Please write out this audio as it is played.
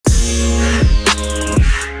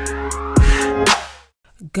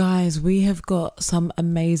Guys, we have got some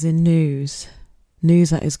amazing news.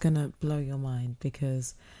 News that is going to blow your mind,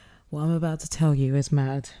 because what I'm about to tell you is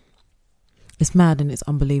mad. It's mad and it's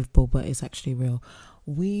unbelievable, but it's actually real.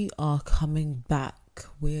 We are coming back.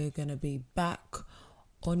 We're going to be back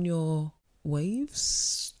on your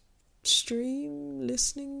waves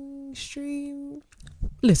listening stream.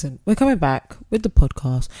 Listen, we're coming back with the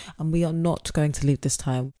podcast, and we are not going to leave this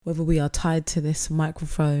time. Whether we are tied to this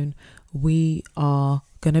microphone, we are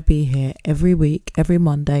going to be here every week, every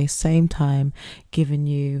Monday, same time, giving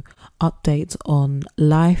you updates on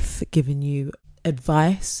life, giving you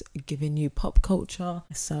advice, giving you pop culture.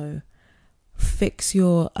 So fix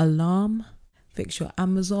your alarm, fix your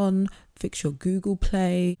Amazon, fix your Google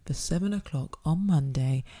Play for 7 o'clock on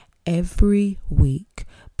Monday every week,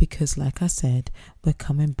 because like I said, we're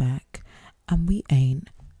coming back and we ain't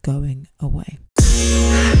going away.